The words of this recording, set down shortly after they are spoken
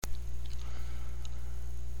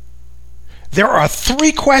There are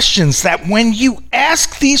 3 questions that when you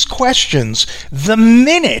ask these questions, the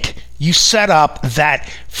minute you set up that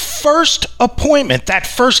first appointment, that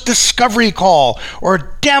first discovery call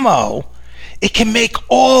or demo, it can make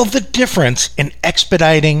all the difference in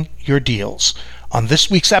expediting your deals. On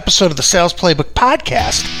this week's episode of the Sales Playbook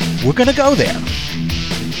Podcast, we're going to go there.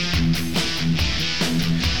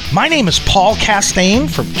 My name is Paul Castaigne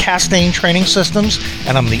from Castaigne Training Systems,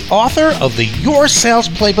 and I'm the author of the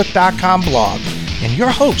YourSalesPlaybook.com blog and your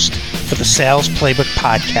host for the Sales Playbook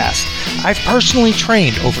Podcast. I've personally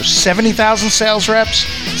trained over 70,000 sales reps,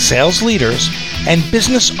 sales leaders, and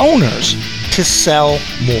business owners to sell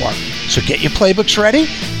more. So get your playbooks ready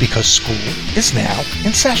because school is now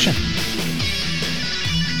in session.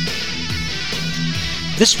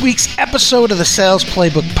 This week's episode of the Sales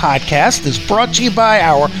Playbook Podcast is brought to you by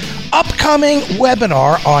our upcoming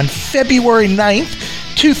webinar on February 9th,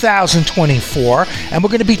 2024, and we're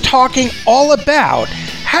going to be talking all about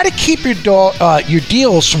how to keep your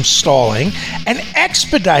deals from stalling and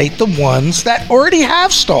expedite the ones that already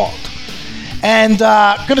have stalled. And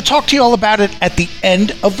I'm going to talk to you all about it at the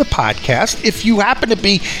end of the podcast. If you happen to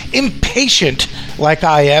be impatient like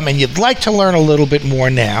I am and you'd like to learn a little bit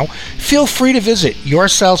more now, feel free to visit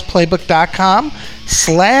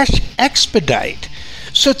yoursalesplaybook.com/expedite.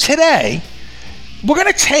 So today, we're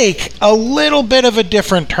going to take a little bit of a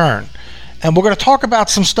different turn. And we're going to talk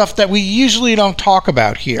about some stuff that we usually don't talk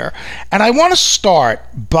about here. And I want to start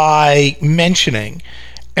by mentioning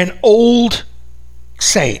an old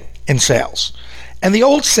saying in sales. And the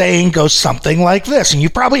old saying goes something like this, and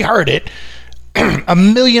you've probably heard it a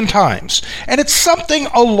million times. And it's something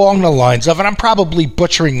along the lines of, and I'm probably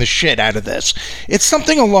butchering the shit out of this, it's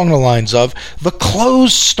something along the lines of, the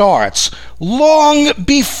close starts long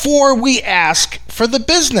before we ask for the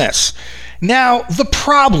business. Now, the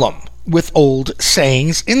problem with old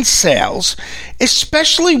sayings in sales,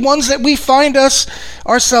 especially ones that we find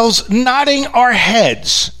ourselves nodding our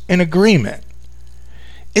heads in agreement,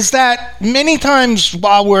 is that many times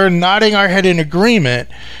while we're nodding our head in agreement,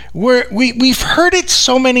 we've heard it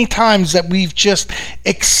so many times that we've just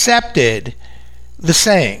accepted the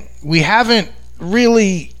saying. We haven't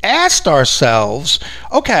really asked ourselves,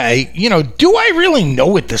 okay, do I really know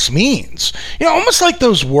what this means? Almost like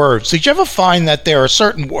those words. Did you ever find that there are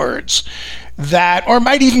certain words that, or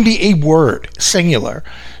might even be a word, singular,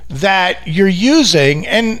 that you're using,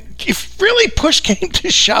 and if really push came to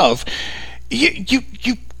shove, you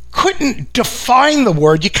couldn't define the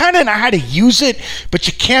word. You kind of know how to use it, but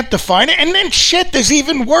you can't define it. And then there's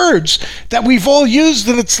even words that we've all used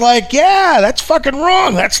and it's like, yeah, that's fucking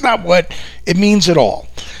wrong. That's not what it means at all.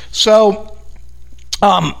 So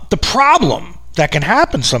the problem that can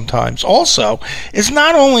happen sometimes also is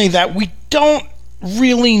not only that we don't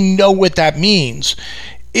really know what that means,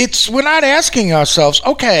 it's we're not asking ourselves,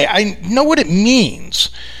 okay, I know what it means,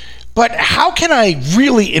 but how can I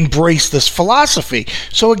really embrace this philosophy?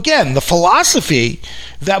 So again, the philosophy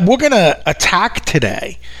that we're going to attack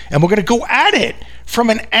today, and we're going to go at it from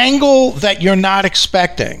an angle that you're not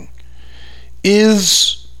expecting,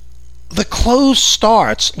 is the close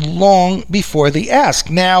starts long before the ask.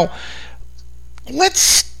 Now,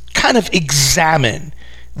 let's kind of examine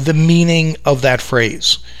the meaning of that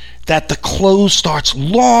phrase, that the close starts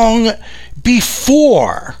long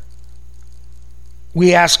before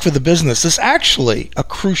we ask for the business. Is actually a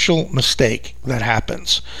crucial mistake that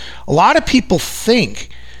happens. A lot of people think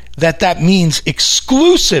that means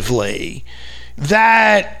exclusively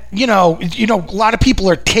that, a lot of people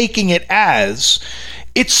are taking it as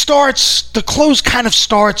the close kind of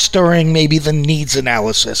starts during maybe the needs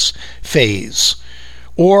analysis phase,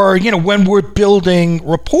 or, when we're building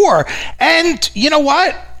rapport. And you know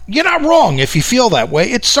what? You're not wrong if you feel that way.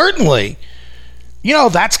 It's certainly,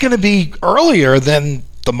 that's going to be earlier than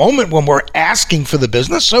the moment when we're asking for the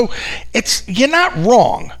business. So you're not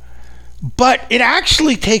wrong, but it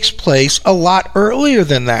actually takes place a lot earlier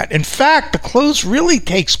than that. In fact, the close really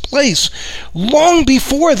takes place long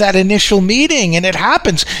before that initial meeting. And it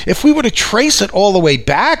happens, if we were to trace it all the way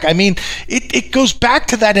back, it goes back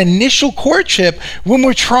to that initial courtship when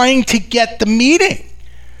we're trying to get the meeting,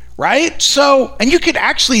 right? So, and you could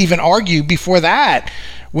actually even argue before that,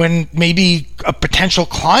 when maybe a potential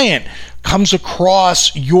client comes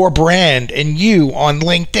across your brand and you on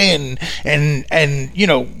LinkedIn and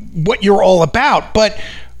what you're all about. But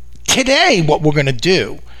today what we're going to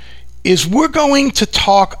do is we're going to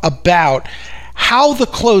talk about how the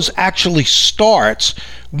close actually starts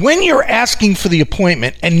when you're asking for the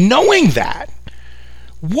appointment, and knowing that,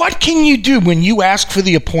 what can you do when you ask for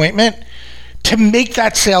the appointment to make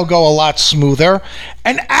that sale go a lot smoother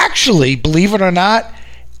and actually, believe it or not,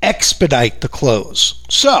 expedite the close.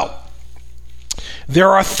 So, there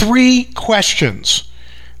are 3 questions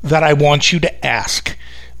that I want you to ask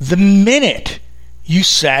the minute you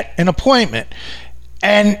set an appointment.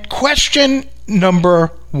 And question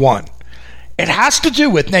number 1, it has to do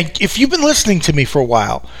with, now, if you've been listening to me for a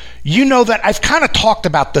while, you know that I've kind of talked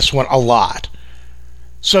about this one a lot.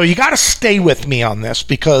 So you got to stay with me on this,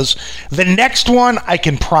 because the next one, I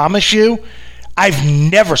can promise you, I've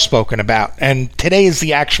never spoken about. And today is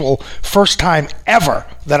the actual first time ever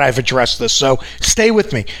that I've addressed this. So stay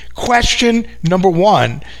with me. Question number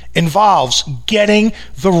 1 involves getting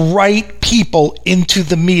the right people into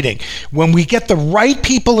the meeting. When we get the right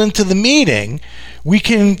people into the meeting, we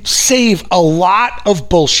can save a lot of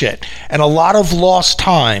bullshit and a lot of lost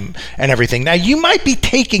time and everything. Now, you might be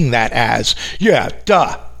taking that as, yeah,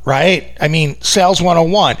 duh, right? I mean, sales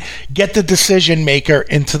 101, get the decision maker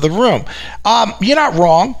into the room. You're not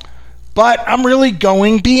wrong, but I'm really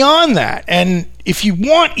going beyond that. And if you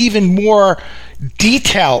want even more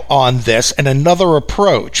detail on this and another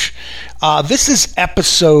approach, this is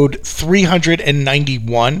episode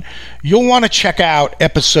 391. You'll want to check out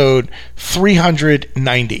episode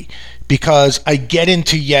 390, because I get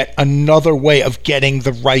into yet another way of getting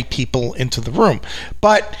the right people into the room.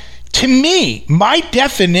 But to me, my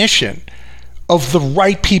definition of the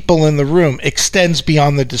right people in the room extends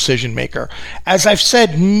beyond the decision maker. As I've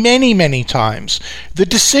said many, many times, the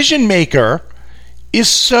decision maker is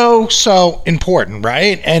so important,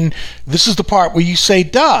 right? And this is the part where you say,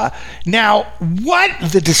 duh. Now, what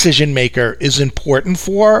the decision maker is important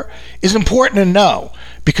for is important to know,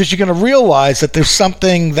 because you're going to realize that there's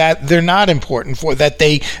something that they're not important for, that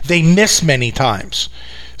they miss many times.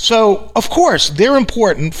 So, of course, they're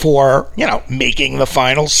important for, making the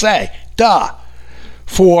final say. Duh.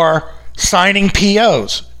 For signing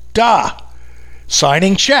POs. Duh.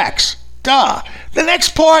 Signing checks. Duh. The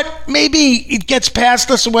next part, maybe it gets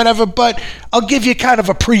past us or whatever, but I'll give you kind of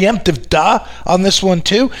a preemptive duh on this one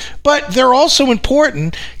too. But they're also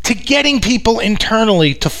important to getting people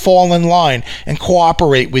internally to fall in line and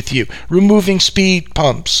cooperate with you, removing speed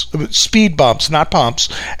bumps, not pumps,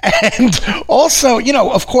 and also,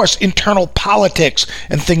 of course, internal politics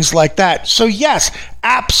and things like that. So yes,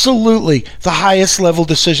 absolutely, the highest level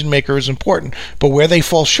decision maker is important, but where they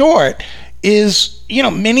fall short is,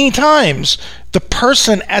 many times the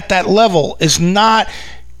person at that level is not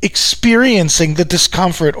experiencing the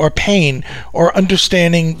discomfort or pain or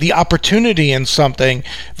understanding the opportunity in something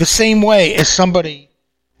the same way as somebody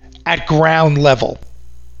at ground level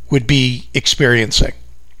would be experiencing.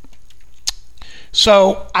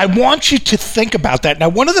 So I want you to think about that. Now,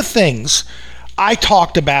 one of the things I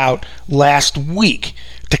talked about last week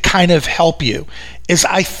to kind of help you is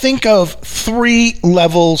I think of 3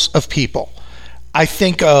 levels of people. I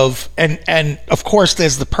think of, and of course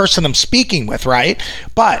there's the person I'm speaking with, right?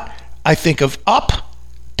 But I think of up,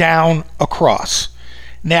 down, across.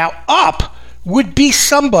 Now, up would be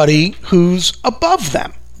somebody who's above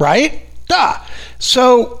them, right? Duh.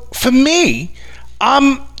 So for me,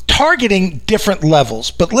 I'm targeting different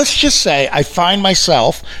levels, but let's just say I find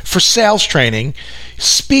myself, for sales training,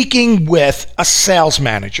 speaking with a sales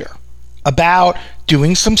manager about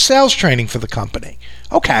doing some sales training for the company.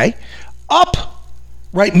 Okay, up,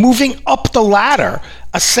 right, moving up the ladder,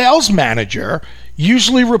 a sales manager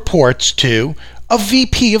usually reports to a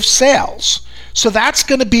VP of sales. So that's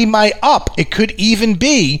going to be my up. It could even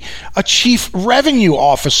be a chief revenue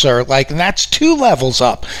officer, and that's 2 levels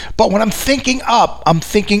up. But when I'm thinking up, I'm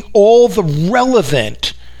thinking all the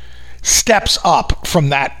relevant steps up from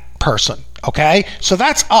that person, okay? So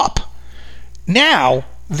that's up. Now,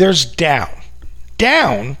 there's down.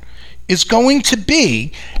 Down is going to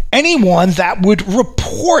be anyone that would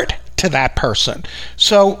report to that person.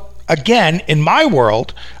 So again, in my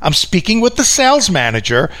world, I'm speaking with the sales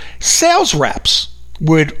manager. Sales reps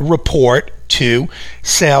would report to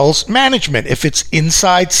sales management. If it's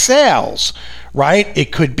inside sales, right?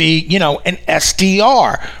 It could be, an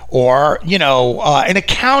SDR or, an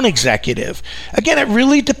account executive. Again, it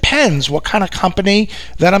really depends what kind of company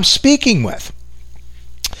that I'm speaking with.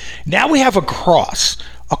 Now we have across.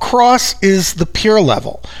 Across is the peer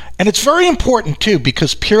level. And it's very important too,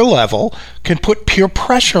 because peer level can put peer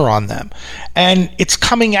pressure on them. And it's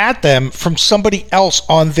coming at them from somebody else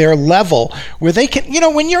on their level where they can,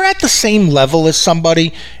 when you're at the same level as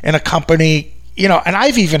somebody in a company, and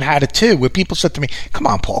I've even had it too, where people said to me, come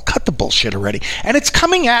on, Paul, cut the bullshit already. And it's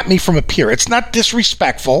coming at me from a peer. It's not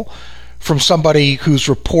disrespectful from somebody who's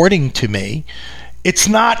reporting to me. It's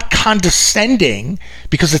not condescending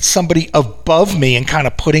because it's somebody above me and kind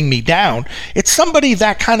of putting me down. It's somebody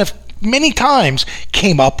that kind of many times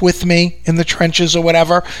came up with me in the trenches or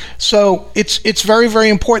whatever. So it's very, very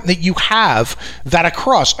important that you have that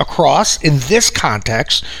across. Across, in this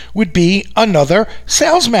context, would be another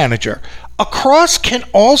sales manager. Across can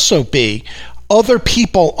also be other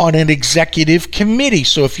people on an executive committee.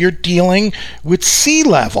 So if you're dealing with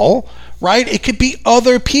C-level, right, it could be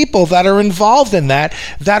other people that are involved in that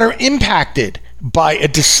are impacted by a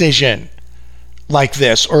decision like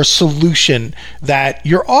this or a solution that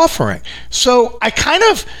you're offering. So I kind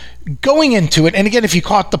of going into it, and again, if you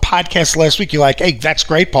caught the podcast last week, you're like, hey, that's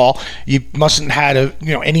great, Paul. You mustn't have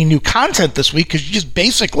any new content this week because you just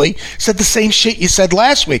basically said the same shit you said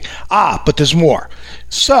last week. But there's more.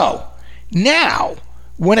 So now,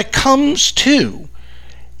 when it comes to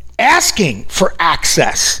asking for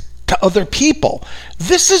access to other people,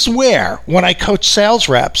 this is where, when I coach sales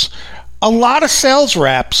reps, a lot of sales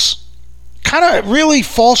reps kind of really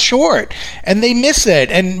fall short and they miss it.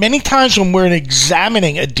 And many times when we're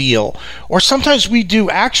examining a deal, or sometimes we do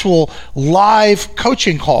actual live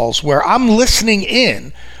coaching calls where I'm listening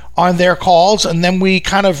in on their calls and then we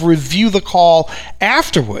kind of review the call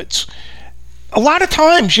afterwards. A lot of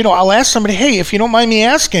times, I'll ask somebody, hey, if you don't mind me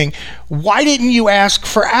asking, why didn't you ask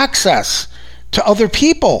for access to other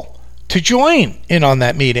people to join in on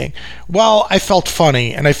that meeting? Well, I felt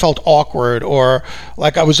funny and I felt awkward, or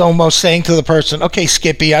like I was almost saying to the person, okay,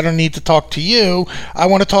 Skippy, I don't need to talk to you. I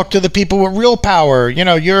want to talk to the people with real power.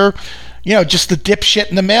 You're just the dipshit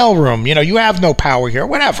in the mailroom. You have no power here,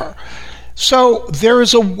 whatever. So there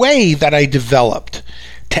is a way that I developed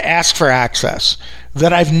to ask for access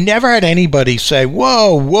that I've never had anybody say,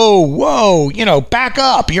 whoa, back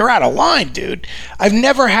up, you're out of line, dude. I've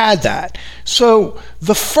never had that. So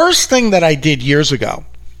the first thing that I did years ago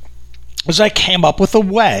was I came up with a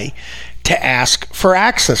way to ask for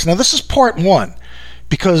access. Now, this is part one,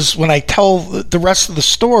 because when I tell the rest of the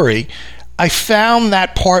story, I found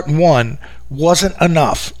that part one wasn't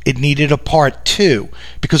enough. It needed a part two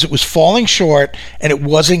because it was falling short and it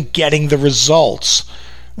wasn't getting the results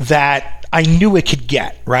that I knew it could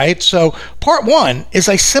get, right? So part one is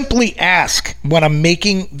I simply ask when I'm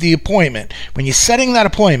making the appointment, when you're setting that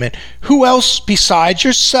appointment, who else besides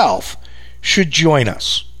yourself should join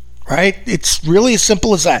us, right? It's really as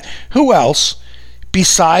simple as that. Who else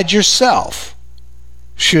besides yourself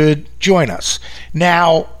should join us?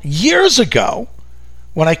 Now, years ago,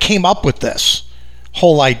 when I came up with this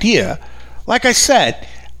whole idea, like I said,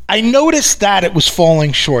 I noticed that it was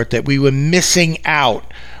falling short, that we were missing out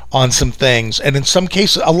on some things. And in some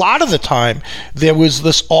cases, a lot of the time, there was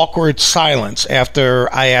this awkward silence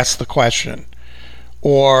after I asked the question.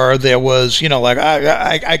 Or there was, like,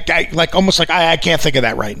 I can't think of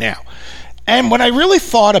that right now. And when I really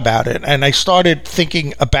thought about it, and I started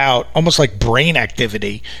thinking about almost like brain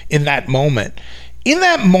activity in that moment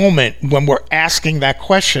when we're asking that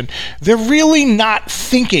question, they're really not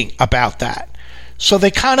thinking about that. So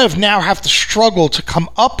they kind of now have to struggle to come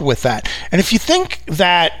up with that. And if you think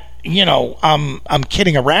that, I'm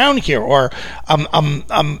kidding around here or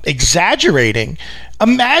I'm exaggerating,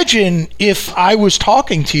 imagine if I was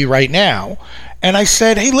talking to you right now and I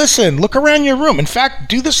said, hey, listen, look around your room. In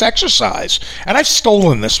fact, do this exercise. And I've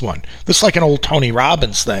stolen this one. This is like an old Tony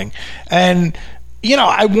Robbins thing. And,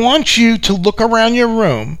 I want you to look around your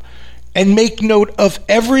room and make note of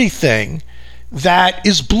everything that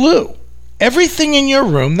is blue. Everything in your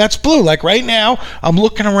room that's blue. Like right now, I'm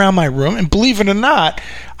looking around my room, and believe it or not,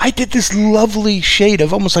 I did this lovely shade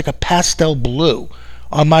of almost like a pastel blue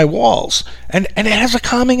on my walls. And it has a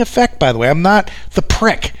calming effect, by the way. I'm not the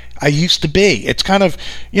prick I used to be. It's kind of,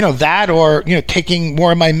 that or, taking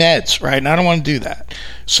more of my meds, right? And I don't want to do that.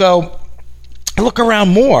 So I look around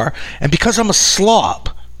more, and because I'm a slob,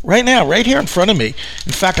 right now, right here in front of me,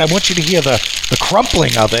 in fact, I want you to hear the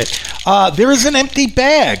crumpling of it. There is an empty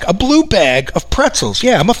bag, a blue bag of pretzels.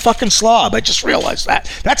 Yeah, I'm a fucking slob. I just realized that.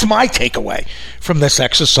 That's my takeaway from this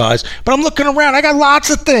exercise. But I'm looking around. I got lots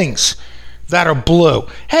of things that are blue.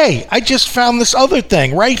 Hey, I just found this other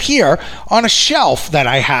thing right here on a shelf that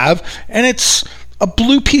I have, and it's a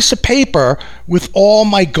blue piece of paper with all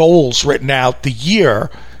my goals written out, the year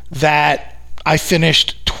that I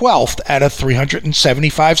finished 12th out of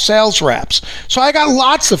 375 sales reps. So I got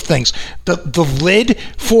lots of things. The lid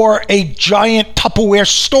for a giant Tupperware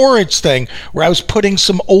storage thing where I was putting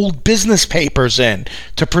some old business papers in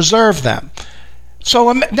to preserve them.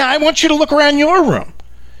 So now I want you to look around your room.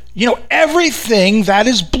 Everything that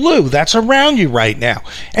is blue that's around you right now.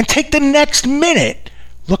 And take the next minute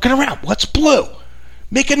looking around. What's blue?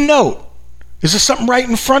 Make a note. Is there something right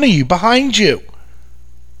in front of you, behind you?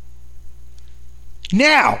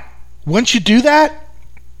 Now, once you do that,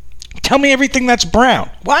 tell me everything that's brown.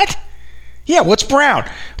 What? Yeah, what's brown?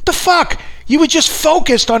 What the fuck? You were just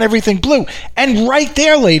focused on everything blue. And right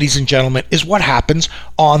there, ladies and gentlemen, is what happens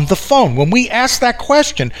on the phone. When we ask that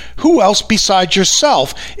question, who else besides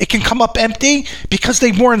yourself, it can come up empty because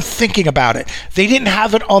they weren't thinking about it. They didn't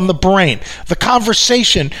have it on the brain. The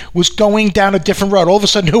conversation was going down a different road. All of a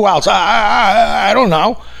sudden, who else? I don't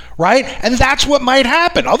know. Right? And that's what might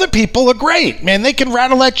happen. Other people are great, man. They can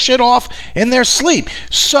rattle that shit off in their sleep.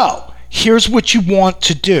 So, here's what you want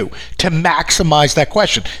to do to maximize that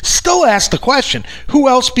question. Still ask the question, who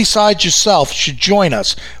else besides yourself should join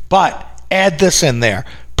us? But add this in there.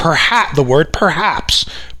 Perhaps, the word perhaps,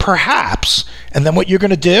 and then what you're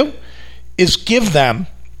going to do is give them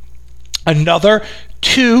another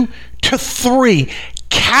 2 to 3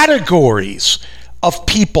 categories of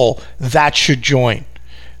people that should join.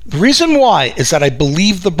 The reason why is that I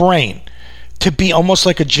believe the brain to be almost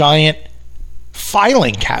like a giant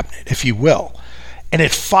filing cabinet, if you will, and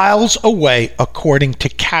it files away according to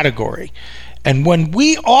category. And when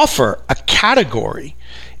we offer a category,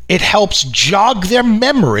 it helps jog their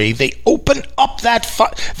memory. They open up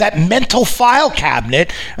that mental file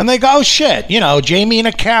cabinet and they go, oh shit, Jamie in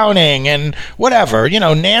accounting and whatever,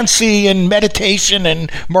 Nancy in meditation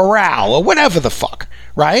and morale or whatever the fuck,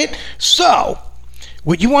 right? So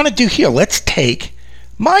what you want to do here, let's take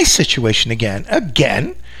my situation again.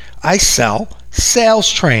 Again, I sell sales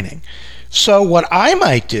training. So what I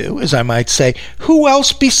might do is I might say, who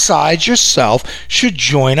else besides yourself should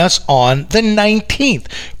join us on the 19th?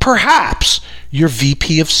 Perhaps your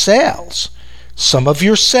VP of sales, some of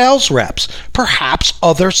your sales reps, perhaps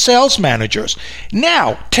other sales managers.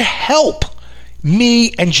 Now, to help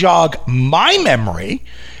me and jog my memory,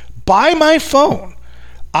 by my phone,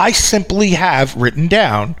 I simply have written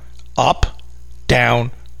down up,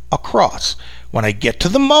 down, across. When I get to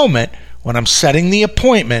the moment, when I'm setting the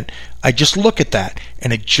appointment, I just look at that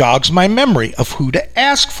and it jogs my memory of who to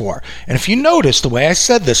ask for. And if you notice the way I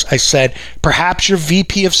said this, I said, perhaps your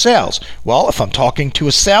VP of sales. Well, if I'm talking to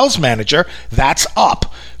a sales manager, that's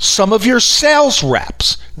up. Some of your sales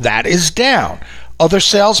reps, that is down. Other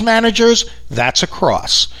sales managers, that's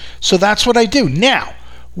across. So that's what I do. Now,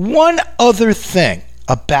 one other thing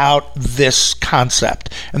about this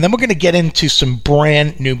concept, and then we're going to get into some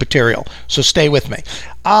brand new material. So stay with me.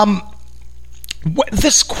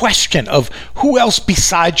 This question of who else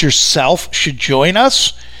besides yourself should join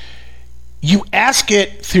us, you ask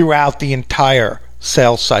it throughout the entire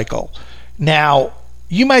sales cycle. Now,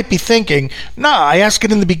 you might be thinking, I ask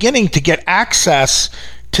it in the beginning to get access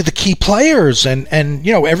to the key players and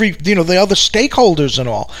the other stakeholders and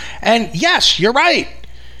all. And yes, you're right.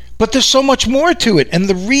 But there's so much more to it. And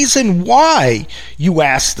the reason why you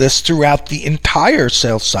ask this throughout the entire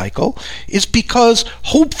sales cycle is because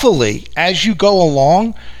hopefully, as you go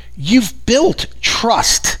along, you've built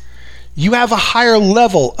trust. You have a higher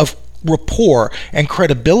level of rapport and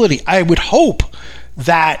credibility. I would hope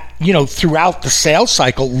that, throughout the sales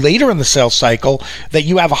cycle, later in the sales cycle, that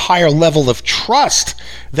you have a higher level of trust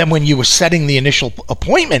than when you were setting the initial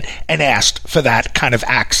appointment and asked for that kind of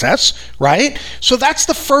access, right? So that's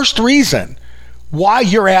the first reason why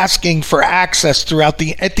you're asking for access at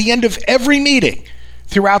the end of every meeting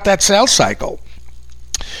throughout that sales cycle.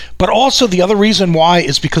 But also the other reason why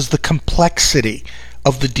is because the complexity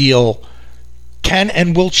of the deal can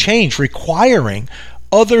and will change, requiring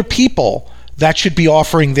other people that should be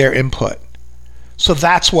offering their input. So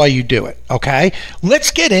that's why you do it, okay?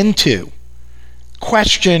 Let's get into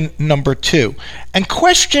question number 2. And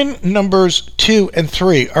question numbers 2 and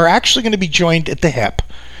 3 are actually going to be joined at the hip.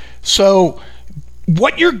 So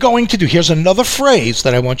what you're going to do, here's another phrase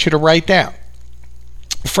that I want you to write down.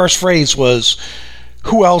 The first phrase was,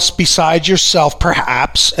 who else besides yourself,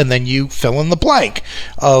 perhaps, and then you fill in the blank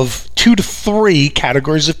of 2 to 3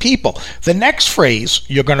 categories of people. The next phrase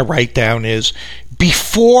you're going to write down is,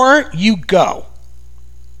 before you go.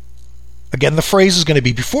 Again, the phrase is going to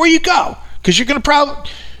be, before you go, because you're going to probably...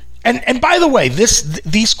 And by the way,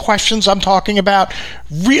 these questions I'm talking about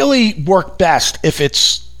really work best if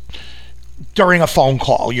it's during a phone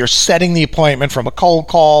call. You're setting the appointment from a cold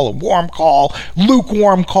call, a warm call,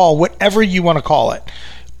 lukewarm call, whatever you want to call it.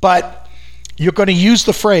 But you're going to use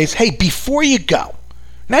the phrase, hey, before you go.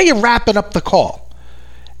 Now you're wrapping up the call.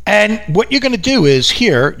 And what you're going to do is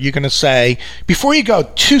here, you're going to say, before you go,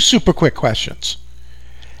 2 super quick questions.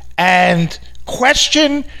 And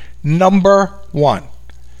question number 1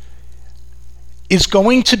 is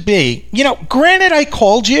going to be, granted I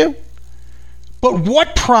called you, but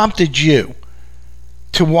what prompted you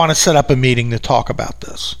to want to set up a meeting to talk about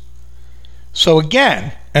this? So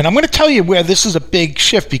again, and I'm going to tell you where this is a big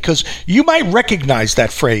shift because you might recognize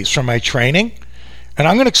that phrase from my training, And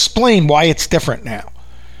I'm going to explain why it's different now.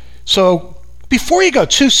 So before you go,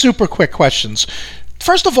 2 super quick questions.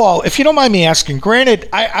 First of all, if you don't mind me asking, granted,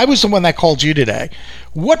 I was the one that called you today.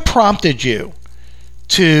 What prompted you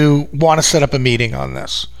to want to set up a meeting on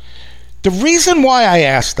this? The reason why I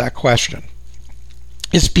asked that question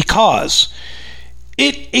is because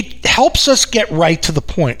it helps us get right to the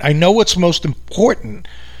point. I know what's most important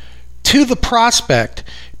to the prospect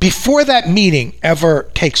before that meeting ever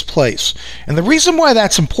takes place. And the reason why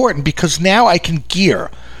that's important, because now I can gear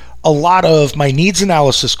a lot of my needs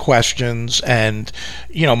analysis questions and,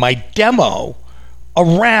 my demo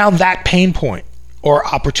around that pain point or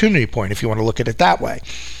opportunity point, if you want to look at it that way.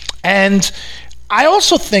 And I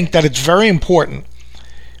also think that it's very important,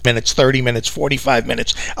 minutes, 30 minutes, 45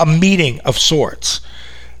 minutes, a meeting of sorts,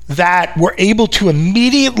 that we're able to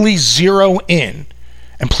immediately zero in,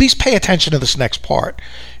 and please pay attention to this next part,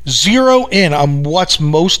 zero in on what's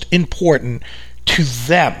most important to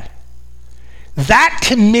them. That,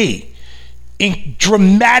 to me,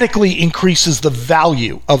 dramatically increases the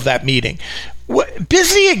value of that meeting.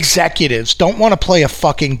 Busy executives don't want to play a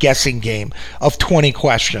fucking guessing game of 20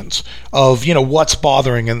 questions of, what's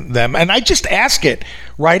bothering them. And I just ask it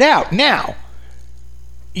right out. Now,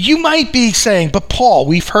 you might be saying, but Paul,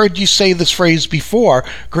 we've heard you say this phrase before.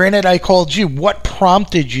 Granted, I called you. What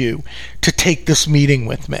prompted you to take this meeting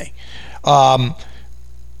with me? In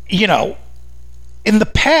the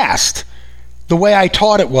past, the way I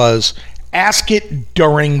taught it was ask it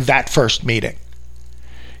during that first meeting.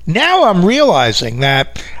 Now I'm realizing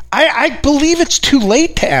that I believe it's too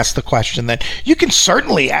late to ask the question. That you can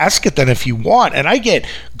certainly ask it then if you want, and I get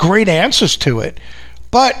great answers to it.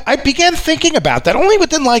 But I began thinking about that only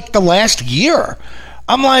within the last year.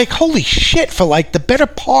 I'm like, holy shit, for the better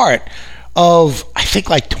part of, I think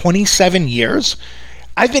 27 years,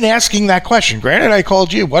 I've been asking that question. Granted, I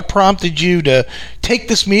called you. What prompted you to take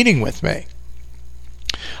this meeting with me?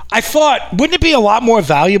 I thought, wouldn't it be a lot more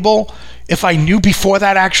valuable if I knew before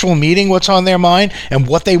that actual meeting what's on their mind and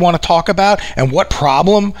what they want to talk about and what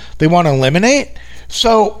problem they want to eliminate?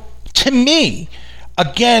 So, to me,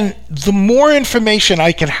 again, the more information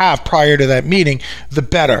I can have prior to that meeting, the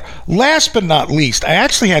better. Last but not least, I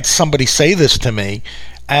actually had somebody say this to me,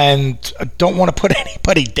 and I don't want to put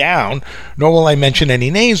anybody down, nor will I mention any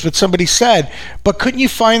names, but somebody said, but couldn't you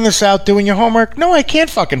find this out doing your homework? No, I can't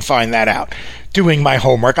fucking find that out doing my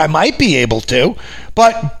homework. I might be able to,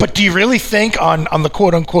 but do you really think on the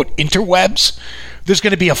quote-unquote interwebs there's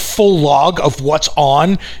going to be a full log of what's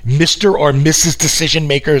on Mr. or Mrs. Decision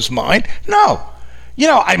Maker's mind? No.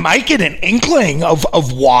 I might get an inkling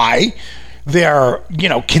of why they're,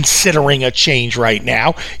 considering a change right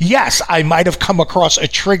now. Yes, I might have come across a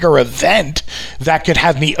trigger event that could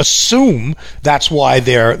have me assume that's why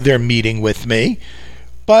they're meeting with me.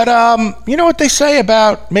 But you know what they say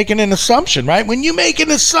about making an assumption, right? When you make an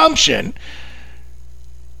assumption,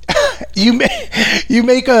 you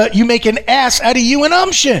make an ass out of you an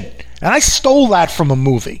umption. And I stole that from a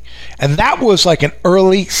movie. And that was like an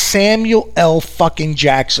early Samuel L. fucking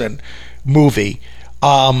Jackson movie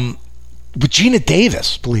with Gina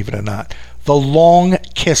Davis, believe it or not. The Long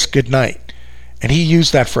Kiss Goodnight. And he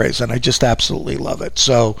used that phrase, and I just absolutely love it.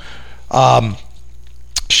 So,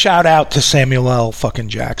 shout out to Samuel L. fucking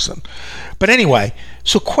Jackson. But anyway,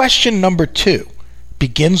 so question number 2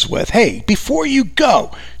 begins with, hey, before you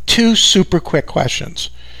go, 2 super quick questions.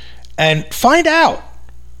 And find out,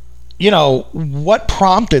 what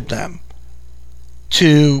prompted them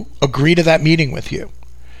to agree to that meeting with you.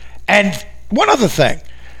 And one other thing,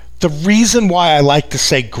 the reason why I like to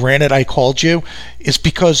say, granted, I called you, is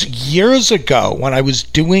because years ago when I was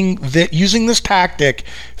using this tactic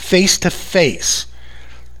face to face,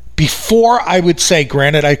 before I would say,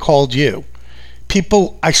 granted, I called you,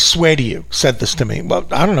 people, I swear to you, said this to me. Well,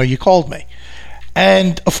 I don't know, you called me.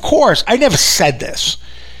 And of course, I never said this,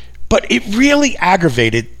 but it really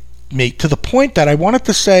aggravated me to the point that I wanted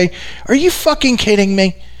to say, are you fucking kidding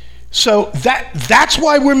me? So that's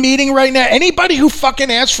why we're meeting right now. Anybody who fucking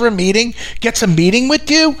asks for a meeting gets a meeting with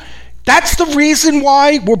you. That's the reason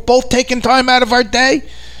why we're both taking time out of our day,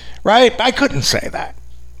 right? I couldn't say that,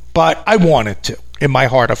 but I wanted to in my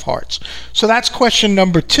heart of hearts. So that's question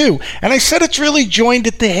number 2. And I said it's really joined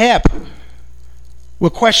at the hip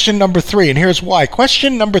with question number 3. And here's why.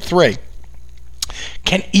 Question number 3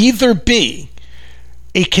 can either be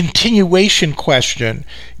a continuation question,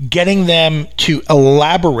 getting them to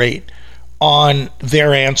elaborate on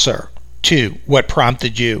their answer to what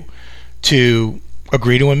prompted you to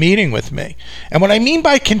agree to a meeting with me. And what I mean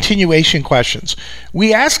by continuation questions,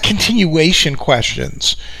 we ask continuation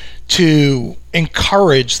questions to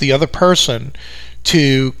encourage the other person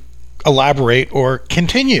to elaborate or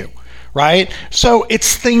continue, right? So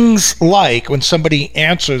it's things like when somebody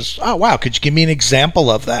answers, oh, wow, could you give me an example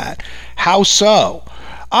of that? How so?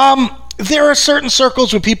 There are certain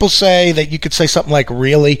circles where people say that you could say something like,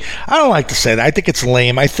 really? I don't like to say that. I think it's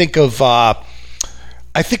lame. I think of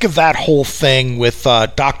that whole thing with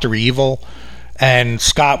Dr. Evil. And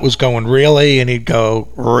Scott was going, really? And he'd go,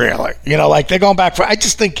 really? Like they're going back for, I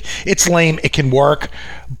just think it's lame. It can work.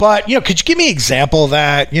 But, could you give me an example of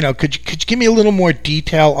that? Could you give me a little more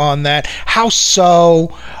detail on that? How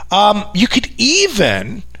so? You could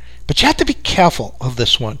even, but you have to be careful of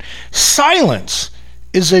this one. Silence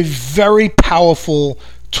is a very powerful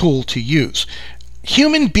tool to use.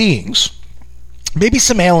 Human beings, maybe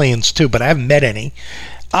some aliens too, but I haven't met any.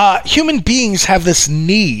 Human beings have this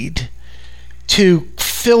need to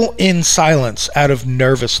fill in silence out of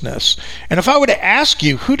nervousness. And if I were to ask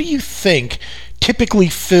you, who do you think typically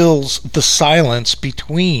fills the silence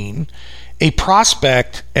between a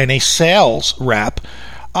prospect and a sales rep?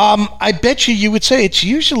 I bet you would say it's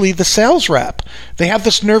usually the sales rep. They have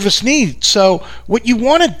this nervous need. So what you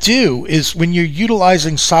want to do is when you're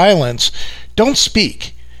utilizing silence, don't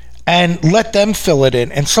speak. And let them fill it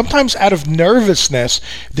in. And sometimes out of nervousness,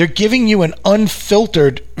 they're giving you an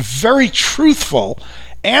unfiltered, very truthful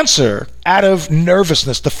answer out of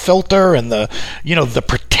nervousness. The filter and the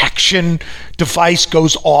protection device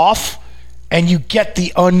goes off, and you get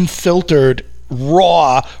the unfiltered,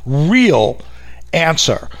 raw, real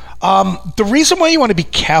answer. The reason why you want to be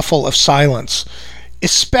careful of silence,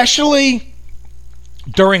 especially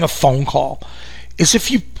during a phone call, is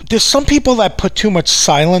there's some people that put too much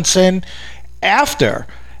silence in after,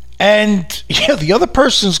 and the other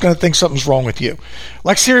person is going to think something's wrong with you.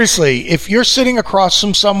 Like seriously, if you're sitting across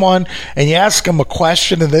from someone and you ask them a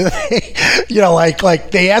question and they,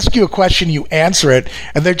 like they ask you a question, you answer it,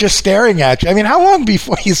 and they're just staring at you. I mean, how long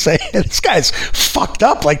before you say, this guy's fucked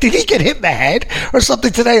up? Like, did he get hit in the head or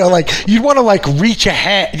something today? Or like, you'd want to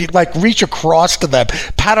reach across to them,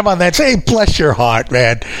 pat them on that, say, hey, bless your heart,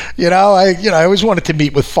 man. I always wanted to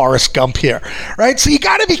meet with Forrest Gump here, right? So you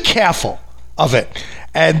got to be careful of it.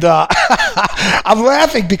 And I'm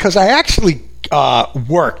laughing because I actually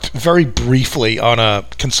worked very briefly on a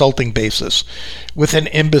consulting basis with an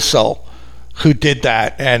imbecile who did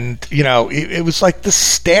that. And, it was like this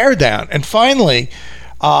stare down. And finally,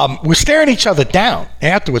 we're staring each other down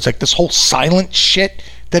afterwards, like this whole silent shit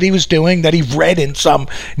that he was doing that he read in some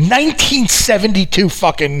 1972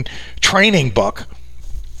 fucking training book.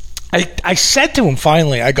 I said to him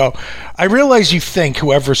finally, I go, I realize you think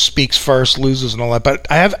whoever speaks first loses and all that, but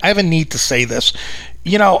I have a need to say this.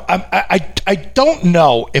 I don't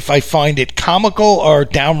know if I find it comical or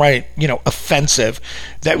downright, offensive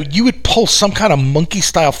that you would pull some kind of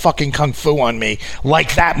monkey-style fucking kung fu on me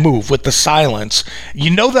like that move with the silence.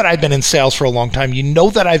 You know that I've been in sales for a long time. You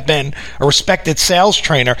know that I've been a respected sales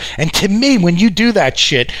trainer. And to me, when you do that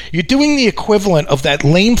shit, you're doing the equivalent of that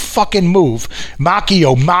lame fucking move,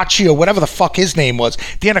 Machio, whatever the fuck his name was,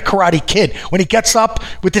 the end of Karate Kid, when he gets up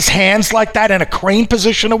with his hands like that in a crane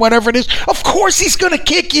position or whatever it is. Of course he's going to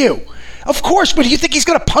kick you. Of course, but do you think he's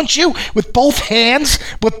going to punch you with both hands,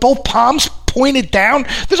 with both palms pointed down?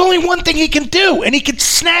 There's only one thing he can do, and he can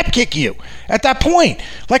snap kick you at that point.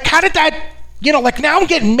 Like, how did that, like now I'm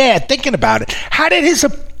getting mad thinking about it. How did his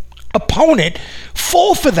opponent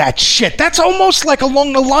fall for that shit? That's almost like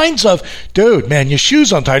along the lines of, dude, man, your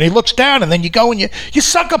shoe's untied. And he looks down, and then you go and you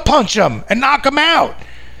sucker punch him and knock him out.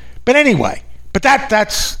 But anyway, but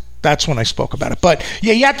that's when I spoke about it. But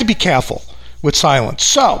yeah, you have to be careful with silence.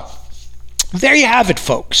 So there you have it,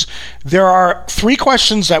 folks. There are 3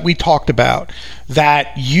 questions that we talked about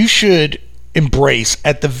that you should embrace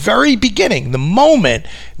at the very beginning, the moment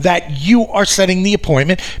that you are setting the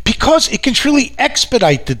appointment, because it can truly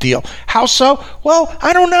expedite the deal. How so? Well,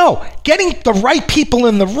 I don't know. Getting the right people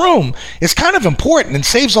in the room is kind of important and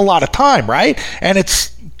saves a lot of time, right? And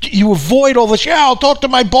you avoid all this, I'll talk to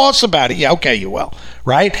my boss about it. Yeah, okay, you will,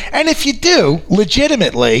 right? And if you do,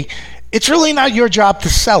 legitimately, it's really not your job to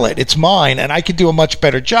sell it. It's mine, and I can do a much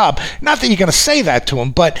better job. Not that you're going to say that to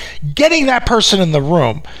them, but getting that person in the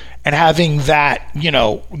room and having that,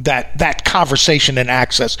 that conversation and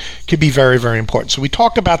access can be very, very important. So we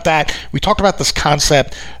talked about that. We talked about this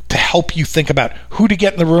concept to help you think about who to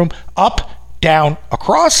get in the room, up, down,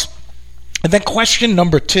 across. And then question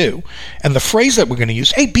number 2, and the phrase that we're going to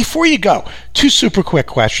use, hey, before you go, 2 super quick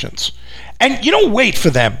questions. And you don't wait for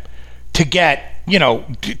them to get,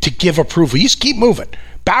 to give approval. You just keep moving.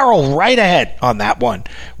 Barrel right ahead on that one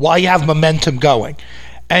while you have momentum going.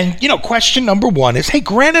 And, question number 1 is, hey,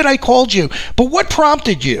 granted I called you, but what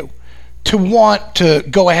prompted you to want to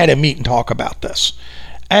go ahead and meet and talk about this?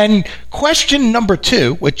 And question number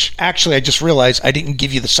 2, which actually I just realized I didn't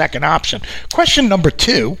give you the second option. Question number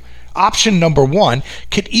 2, option number 1,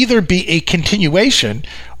 could either be a continuation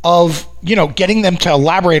of, getting them to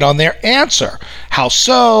elaborate on their answer. How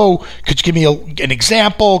so? Could you give me an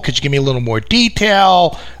example? Could you give me a little more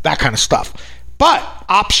detail? That kind of stuff. But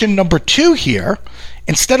option number 2 here,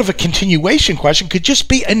 instead of a continuation question, could just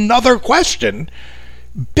be another question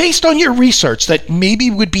based on your research that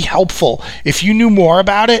maybe would be helpful. If you knew more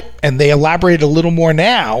about it and they elaborate a little more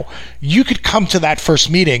now, you could come to that first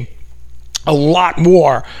meeting a lot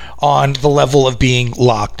more on the level of being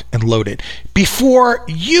locked and loaded. Before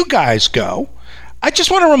you guys go, I just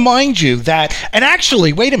want to remind you that, and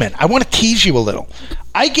actually, wait a minute, I want to tease you a little.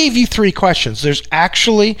 I gave you 3 questions. There's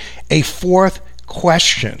actually a 4th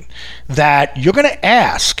question that you're going to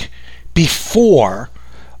ask before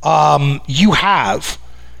you have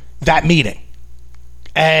that meeting.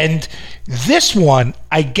 And this one,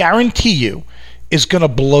 I guarantee you, is going to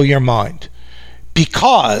blow your mind,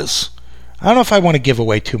 because I don't know if I want to give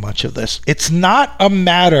away too much of this. It's not a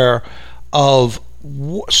matter of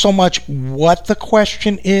so much what the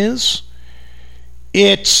question is,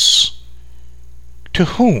 it's to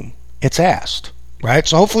whom it's asked, right?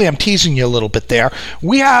 So hopefully I'm teasing you a little bit there.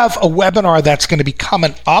 We have a webinar that's going to be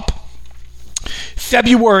coming up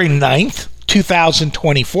February 9th,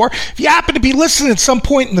 2024. If you happen to be listening at some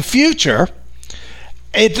point in the future,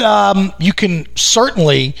 you can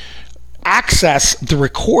certainly access the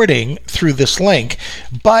recording through this link,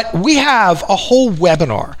 but we have a whole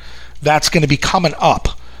webinar that's going to be coming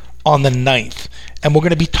up on the 9th, and we're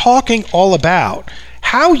going to be talking all about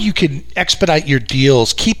how you can expedite your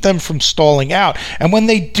deals, keep them from stalling out, and when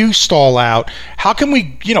they do stall out, how can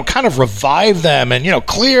we, kind of revive them and,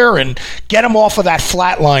 clear and get them off of that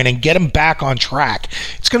flat line and get them back on track.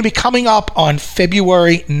 It's going to be coming up on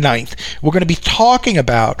February 9th. We're going to be talking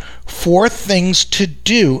about 4 things to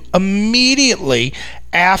do immediately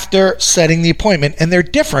after setting the appointment, and they're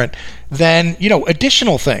different than,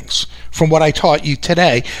 additional things from what I taught you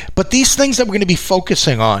today. But these things that we're going to be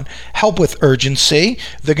focusing on help with urgency.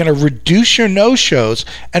 They're going to reduce your no-shows,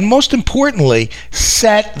 and most importantly,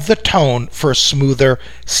 set the tone for a smoother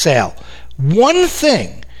sale. One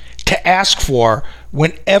thing to ask for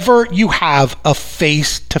whenever you have a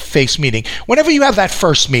face-to-face meeting, whenever you have that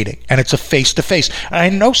first meeting and it's a face-to-face. And I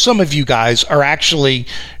know some of you guys are actually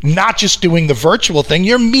not just doing the virtual thing,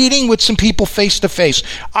 you're meeting with some people face-to-face.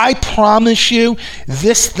 I promise you,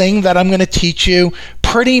 this thing that I'm going to teach you,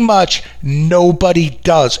 pretty much nobody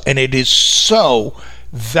does, and it is so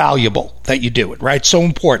valuable that you do it, right? So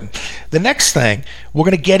important. The next thing we're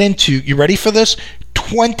going to get into, you ready for this?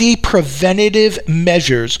 20 preventative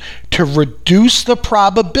measures to reduce the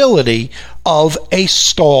probability of a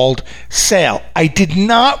stalled sale. I did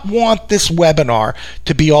not want this webinar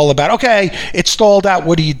to be all about, okay, it stalled out,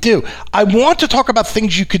 what do you do? I want to talk about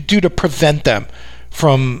things you could do to prevent them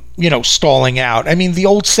from, stalling out. I mean, the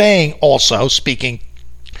old saying also, speaking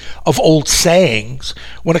of old sayings,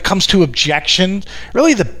 when it comes to objection,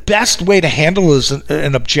 really the best way to handle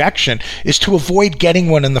an objection is to avoid getting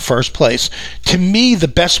one in the first place. To me, the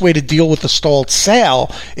best way to deal with a stalled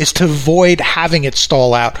sale is to avoid having it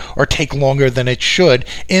stall out or take longer than it should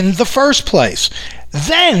in the first place.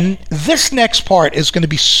 Then this next part is going to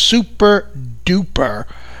be super duper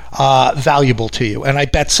valuable to you, and I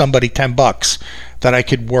bet somebody $10 that I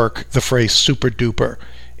could work the phrase super duper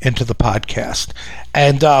into the podcast.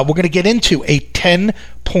 And we're going to get into a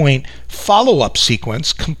 10-point follow-up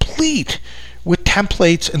sequence complete with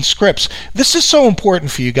templates and scripts. This is so important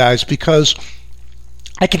for you guys because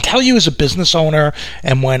I can tell you as a business owner,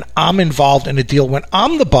 and when I'm involved in a deal, when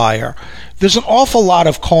I'm the buyer, there's an awful lot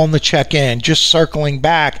of calling the check in, just circling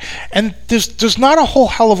back, and there's not a whole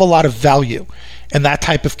hell of a lot of value in that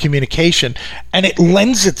type of communication, and it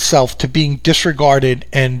lends itself to being disregarded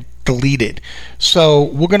and deleted. So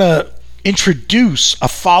we're going to introduce a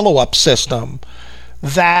follow-up system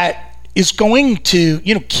that is going to,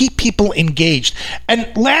 keep people engaged.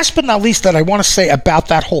 And last but not least that I want to say about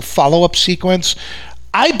that whole follow-up sequence,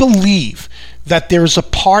 I believe that there is a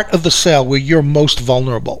part of the sale where you're most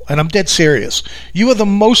vulnerable. And I'm dead serious. You are the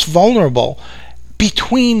most vulnerable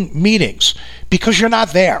between meetings because you're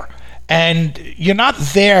not there. And you're not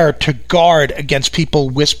there to guard against people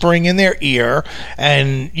whispering in their ear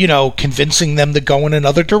and, convincing them to go in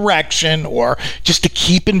another direction, or just to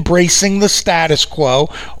keep embracing the status quo,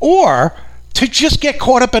 or to just get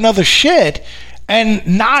caught up in other shit and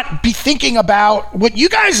not be thinking about what you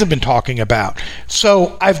guys have been talking about.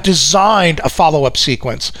 So I've designed a follow-up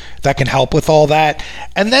sequence that can help with all that.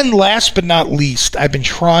 And then last but not least, I've been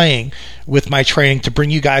trying with my training to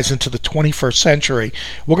bring you guys into the 21st century.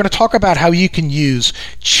 We're going to talk about how you can use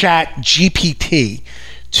ChatGPT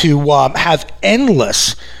to have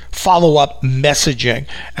endless follow-up messaging.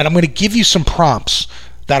 And I'm going to give you some prompts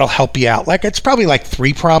that'll help you out. It's probably like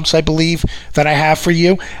 3 prompts, I believe, that I have for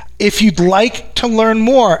you. If you'd like to learn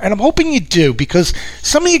more, and I'm hoping you do, because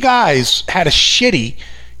some of you guys had a shitty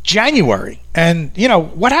January. And,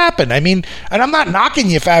 what happened? And I'm not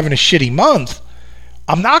knocking you for having a shitty month.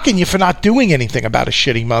 I'm knocking you for not doing anything about a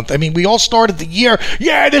shitty month. We all started the year,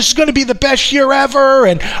 this is going to be the best year ever,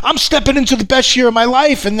 and I'm stepping into the best year of my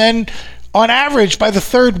life. And then, on average, by the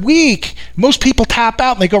 3rd week, most people tap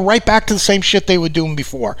out and they go right back to the same shit they were doing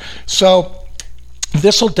before. So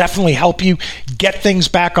this will definitely help you get things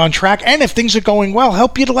back on track. And if things are going well,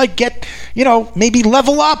 help you to get, maybe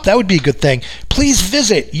level up. That would be a good thing. Please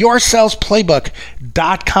visit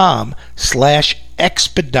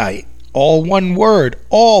yoursalesplaybook.com/expedite. All one word,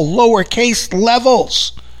 all lowercase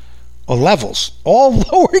levels. Or levels. All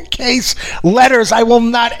lowercase letters. I will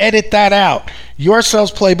not edit that out.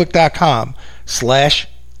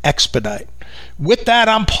 yoursalesplaybook.com/expedite. With that,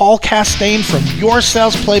 I'm Paul Castaigne from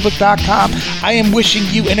yoursalesplaybook.com. I am wishing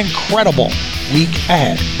you an incredible week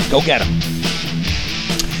ahead. Go get them.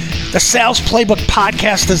 The Sales Playbook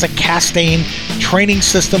podcast is a Castaigne Training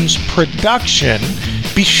Systems production.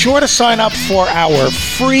 Be sure to sign up for our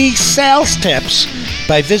free sales tips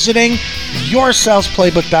by visiting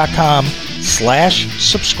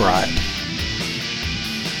yoursalesplaybook.com/subscribe.